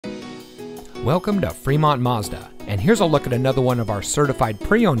Welcome to Fremont Mazda, and here's a look at another one of our certified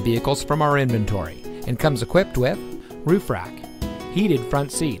pre-owned vehicles from our inventory, and comes equipped with roof rack, heated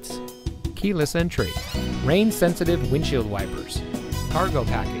front seats, keyless entry, rain-sensitive windshield wipers, cargo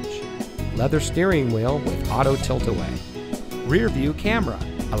package, leather steering wheel with auto tilt-away, rear view camera,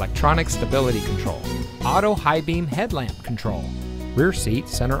 electronic stability control, auto high beam headlamp control, rear seat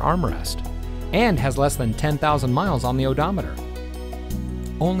center armrest, and has less than 10,000 miles on the odometer.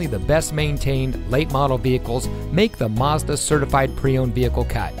 Only the best maintained late model vehicles make the Mazda certified pre-owned vehicle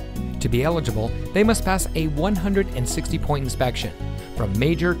cut. To be eligible, they must pass a 160-point inspection. From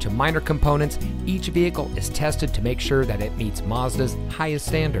major to minor components, each vehicle is tested to make sure that it meets Mazda's highest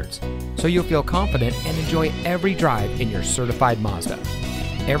standards, so you'll feel confident and enjoy every drive in your certified Mazda.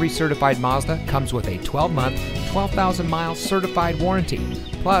 Every certified Mazda comes with a 12-month, 12,000-mile certified warranty,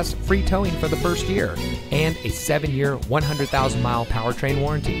 plus free towing for the first year, and a 7-year, 100,000-mile powertrain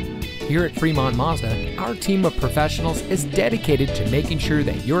warranty. Here at Fremont Mazda, our team of professionals is dedicated to making sure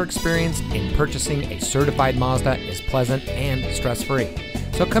that your experience in purchasing a certified Mazda is pleasant and stress-free.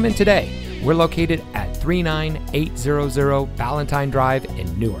 So come in today. We're located at 39800 Balentine Drive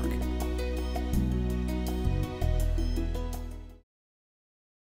in Newark.